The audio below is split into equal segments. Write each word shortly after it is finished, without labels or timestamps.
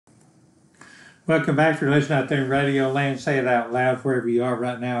Welcome back to listening out there in Radio Land. Say it out loud wherever you are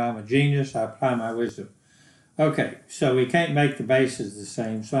right now. I'm a genius. I apply my wisdom. Okay, so we can't make the bases the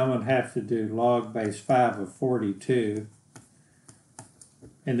same, so I'm going to have to do log base 5 of 42.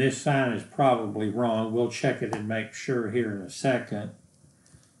 And this sign is probably wrong. We'll check it and make sure here in a second.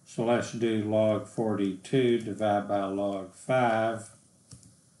 So let's do log 42 divided by log 5.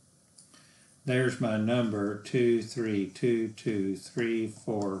 There's my number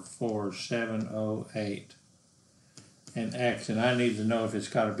 23223444708 and x, and I need to know if it's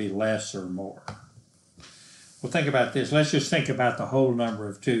got to be less or more. Well, think about this. Let's just think about the whole number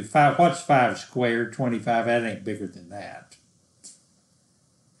of 2. 5. What's 5 squared? 25. That ain't bigger than that.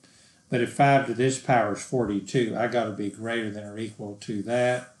 But if 5 to this power is 42, I got to be greater than or equal to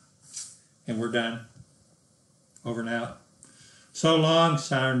that. And we're done. Over and out. So long,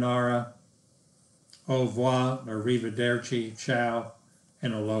 sayonara. Au revoir, arrivederci, ciao,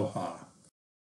 and aloha.